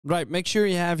Right, make sure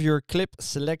you have your clip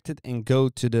selected and go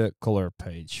to the color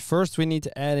page. First, we need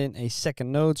to add in a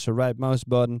second node, so right mouse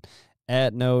button,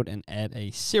 add node, and add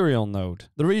a serial node.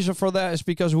 The reason for that is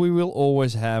because we will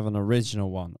always have an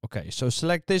original one. Okay, so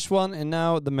select this one, and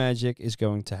now the magic is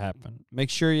going to happen.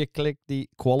 Make sure you click the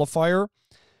qualifier,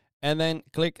 and then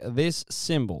click this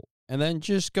symbol. And then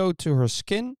just go to her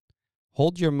skin,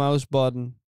 hold your mouse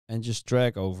button, and just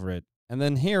drag over it. And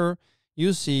then here,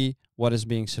 you see what is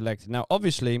being selected. Now,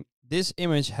 obviously, this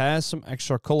image has some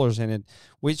extra colors in it,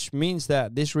 which means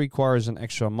that this requires an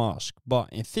extra mask.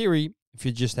 But in theory, if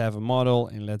you just have a model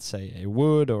in, let's say, a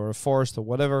wood or a forest or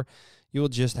whatever, you will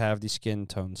just have the skin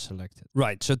tone selected.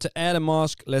 Right, so to add a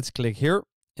mask, let's click here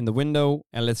in the window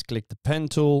and let's click the pen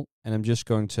tool. And I'm just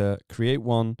going to create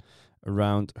one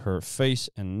around her face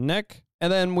and neck.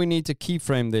 And then we need to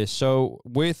keyframe this. So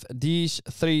with these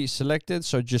three selected,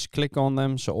 so just click on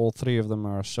them. So all three of them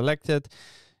are selected.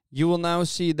 You will now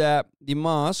see that the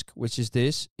mask, which is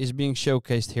this, is being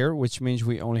showcased here, which means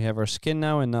we only have our skin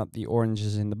now and not the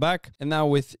oranges in the back. And now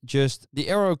with just the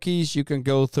arrow keys, you can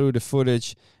go through the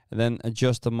footage and then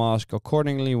adjust the mask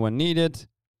accordingly when needed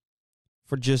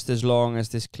for just as long as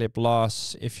this clip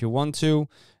lasts if you want to.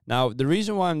 Now, the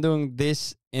reason why I'm doing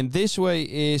this in this way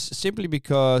is simply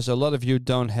because a lot of you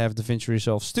don't have DaVinci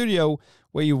Resolve Studio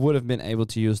where you would have been able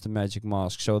to use the magic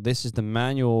mask. So this is the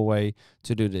manual way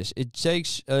to do this. It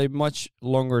takes a much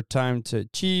longer time to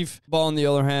achieve, but on the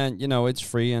other hand, you know, it's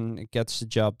free and it gets the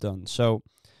job done. So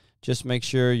just make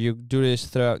sure you do this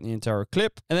throughout the entire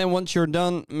clip. And then once you're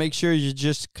done, make sure you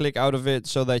just click out of it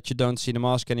so that you don't see the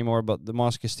mask anymore, but the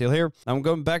mask is still here. I'm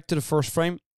going back to the first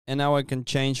frame, and now I can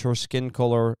change her skin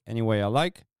color any way I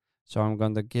like. So I'm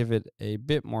going to give it a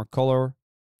bit more color.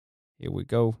 Here we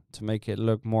go, to make it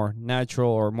look more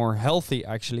natural or more healthy,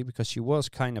 actually, because she was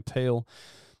kind of pale.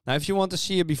 Now, if you want to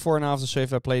see a before and after, so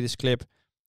if I play this clip,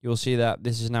 you'll see that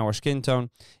this is now our skin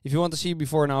tone. If you want to see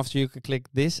before and after, you can click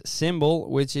this symbol,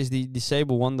 which is the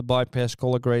disable one, the bypass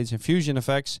color grades and fusion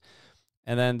effects.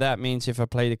 And then that means if I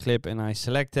play the clip and I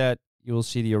select that, you will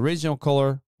see the original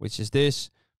color, which is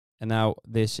this. And now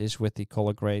this is with the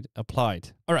color grade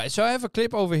applied. All right, so I have a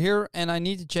clip over here and I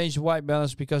need to change the white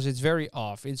balance because it's very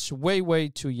off. It's way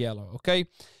too yellow, okay?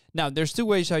 Now, there's two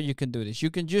ways how you can do this. You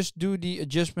can just do the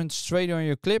adjustment straight on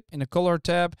your clip in the color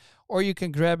tab, or you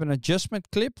can grab an adjustment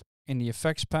clip in the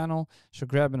effects panel. So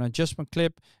grab an adjustment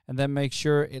clip and then make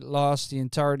sure it lasts the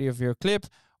entirety of your clip,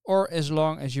 or as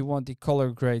long as you want the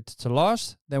color grade to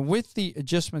last. Then with the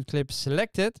adjustment clip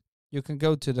selected, you can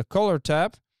go to the color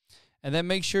tab and then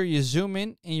make sure you zoom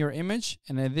in your image,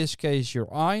 and in this case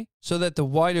your eye, so that the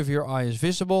white of your eye is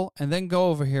visible. And then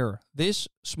go over here, this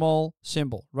small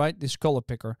symbol, right, this color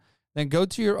picker. Then go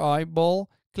to your eyeball,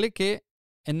 click it,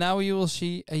 and now you will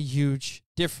see a huge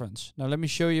difference. Now let me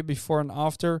show you before and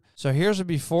after. So here's a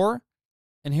before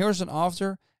and here's an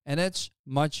after, and that's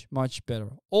much better.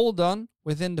 All done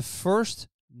within the first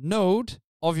node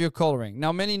of your coloring.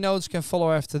 Now many nodes can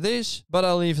follow after this, but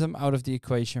I'll leave them out of the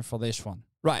equation for this one.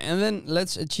 Right, and then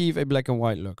let's achieve a black and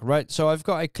white look, right? So I've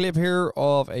got a clip here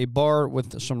of a bar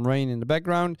with some rain in the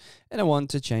background, and I want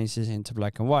to change this into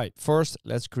black and white. First,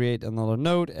 let's create another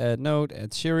node,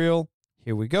 add serial.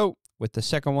 Here we go. With the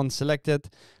second one selected,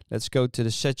 let's go to the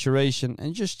saturation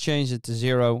and just change it to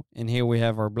 0. And here we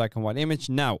have our black and white image.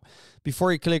 Now,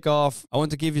 before you click off, I want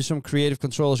to give you some creative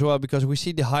control as well, because we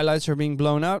see the highlights are being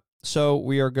blown out. So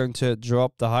we are going to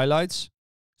drop the highlights,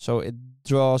 so it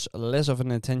draws less of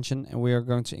an attention, and we are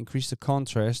going to increase the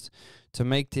contrast to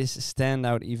make this stand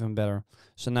out even better.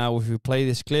 So now if we play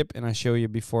this clip and I show you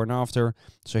before and after,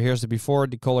 so here's the before,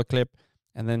 the color clip,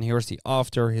 and then here's the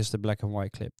after, here's the black and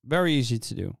white clip. Very easy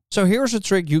to do. So here's a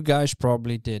trick you guys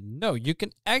probably didn't know. You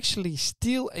can actually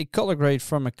steal a color grade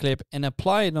from a clip and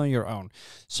apply it on your own.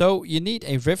 So you need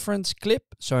a reference clip.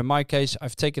 So in my case,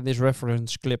 I've taken this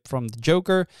reference clip from the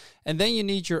Joker, and then you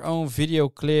need your own video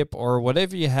clip or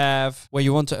whatever you have where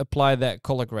you want to apply that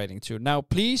color grading to. Now,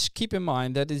 please keep in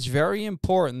mind that it's very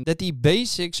important that the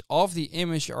basics of the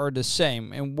image are the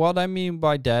same. And what I mean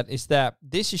by that is that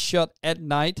this is shot at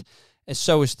night, and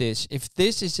so is this. If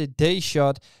this is a day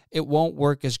shot, it won't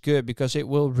work as good because it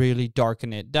will really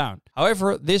darken it down.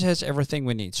 However, this has everything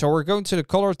we need. So we're going to the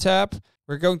color tab.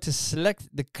 We're going to select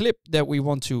the clip that we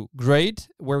want to grade.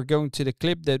 We're going to the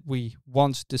clip that we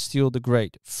want to steal the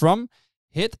grade from.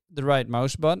 Hit the right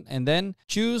mouse button and then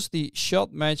choose the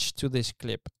shot match to this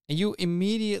clip. And you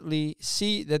immediately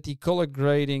see that the color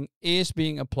grading is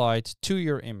being applied to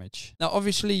your image. Now,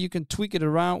 obviously, you can tweak it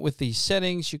around with these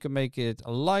settings. You can make it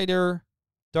lighter,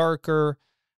 darker,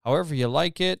 however you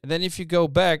like it. And then if you go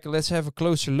back, let's have a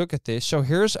closer look at this. So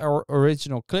here's our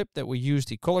original clip that we used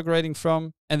the color grading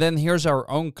from. And then here's our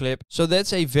own clip. So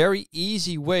that's a very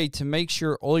easy way to make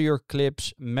sure all your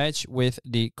clips match with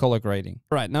the color grading.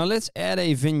 All right, now let's add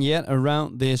a vignette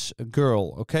around this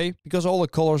girl, okay? Because all the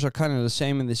colors are kind of the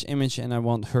same in this image and I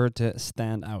want her to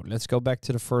stand out. Let's go back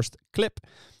to the first clip.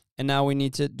 And now we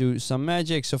need to do some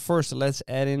magic. So first, let's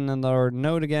add in another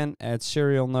node again, add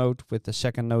serial node with the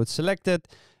second node selected.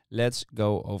 Let's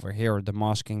go over here, the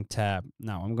masking tab.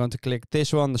 Now I'm going to click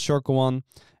this one, the circle one,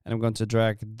 and I'm going to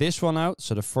drag this one out.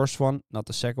 So the first one, not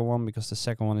the second one, because the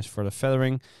second one is for the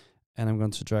feathering. And I'm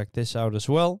going to drag this out as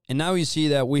well. And now you see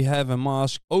that we have a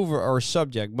mask over our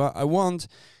subject, but I want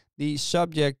the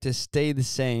subject to stay the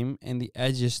same and the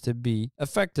edges to be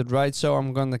affected, right? So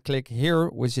I'm going to click here,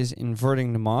 which is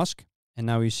inverting the mask. And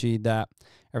now you see that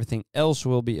everything else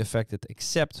will be affected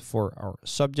except for our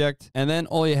subject. And then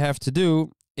all you have to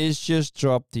do is just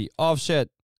drop the offset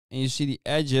and you see the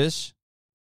edges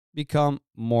become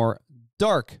more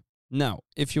dark. Now,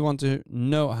 if you want to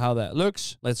know how that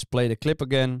looks, let's play the clip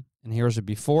again. And here's a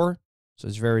before. So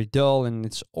it's very dull and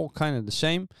it's all kind of the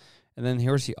same. And then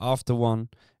here's the after one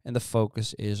and the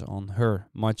focus is on her.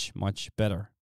 Much, much better.